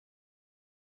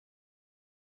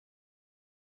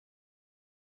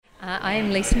I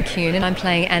am Lisa McCune and I'm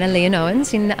playing Anna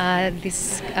Leonowens in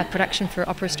this production for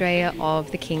Opera Australia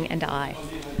of The King and I.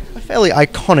 A fairly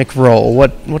iconic role.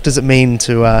 What does it mean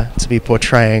to be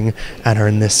portraying Anna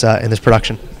in this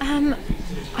production?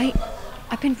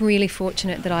 I've been really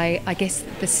fortunate that I guess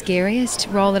the scariest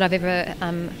role that I've ever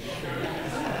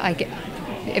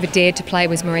dared to play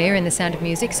was Maria in The Sound of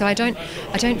Music. So I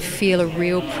don't feel a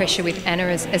real pressure with Anna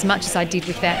as much as I did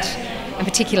with that. And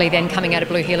particularly then coming out of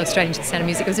Blue Heeler straight into The Sound of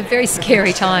Music, it was a very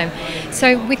scary time.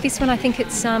 So with this one, I think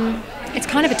it's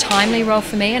kind of a timely role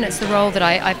for me, and it's the role that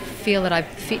I feel that I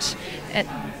fit at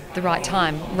the right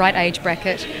time, right age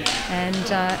bracket,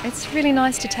 and it's really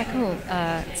nice to tackle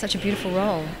such a beautiful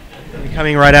role. You're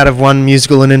coming right out of one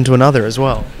musical and into another as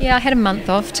well. Yeah, I had a month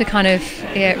off to kind of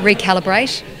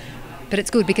recalibrate, but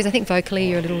it's good because I think vocally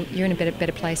you're in a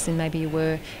better place than maybe you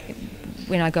were.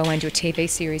 When I go into a TV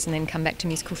series and then come back to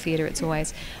musical theatre, it's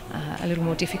always a little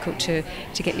more difficult to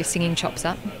get your singing chops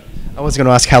up. I was going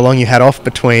to ask how long you had off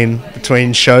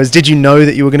between shows. Did you know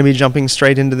that you were going to be jumping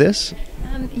straight into this?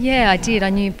 Yeah, I did. I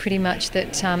knew pretty much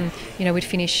that we'd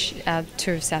finish our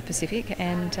tour of South Pacific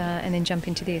and then jump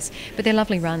into this. But they're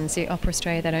lovely runs. The Opera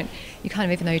Australia, you kind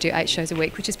of, even though you do 8 shows a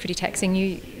week, which is pretty taxing,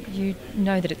 you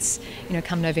know that it's,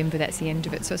 come November, that's the end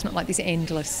of it. So it's not like this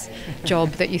endless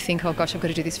job that you think, oh gosh, I've got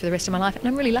to do this for the rest of my life. And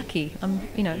I'm really lucky. I'm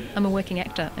a working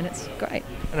actor, and it's great.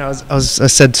 And I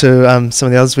said to some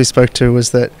of the others we spoke to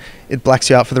was that it blacks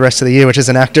you out for the rest of the year, which as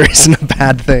an actor isn't a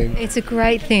bad thing. It's a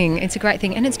great thing. It's a great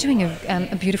thing, and it's doing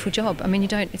a beautiful job. I mean,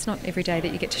 it's not every day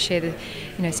that you get to share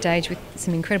the stage with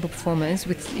some incredible performers,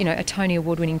 with a Tony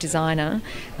Award-winning designer,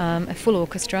 a full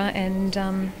orchestra, and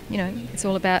it's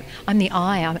all about. I'm the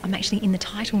I. I'm actually in the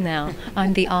title now.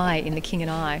 I'm the I in The King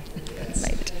and I.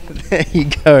 There you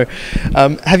go.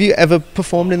 Have you ever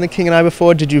performed in The King and I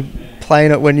before? Did you play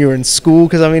in it when you were in school?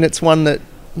 Because I mean, it's one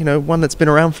that's been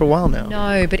around for a while now.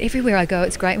 No, but everywhere I go,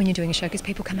 it's great when you're doing a show because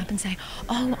people come up and say,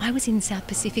 oh, I was in South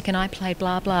Pacific and I played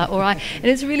blah, blah, and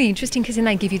it's really interesting because then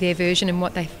they give you their version and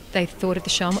what they thought of the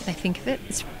show and what they think of it.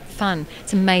 It's fun.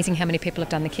 It's amazing how many people have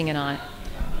done The King and I.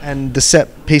 And the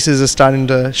set pieces are starting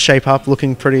to shape up,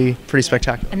 looking pretty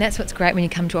spectacular. And that's what's great when you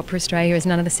come to Opera Australia is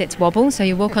none of the sets wobble, so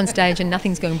you walk on stage and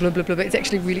nothing's going blah, blah, blah, but it's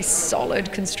actually really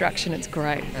solid construction. It's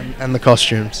great. And the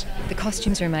costumes. The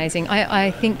costumes are amazing. I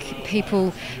think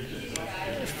people,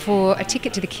 for a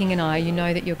ticket to The King and I, you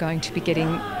know that you're going to be getting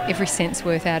every cent's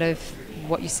worth out of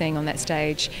what you're seeing on that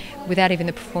stage without even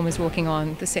the performers walking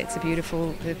on. The sets are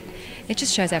beautiful. It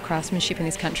just shows our craftsmanship in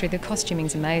this country. The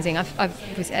costuming's amazing. I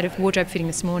was at a wardrobe fitting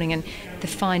this morning, and the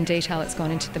fine detail that's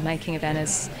gone into the making of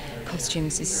Anna's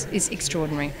costumes is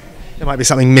extraordinary. There might be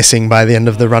something missing by the end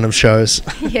of the run of shows.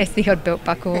 Yes, the odd belt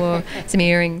buckle or some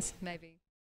earrings, maybe.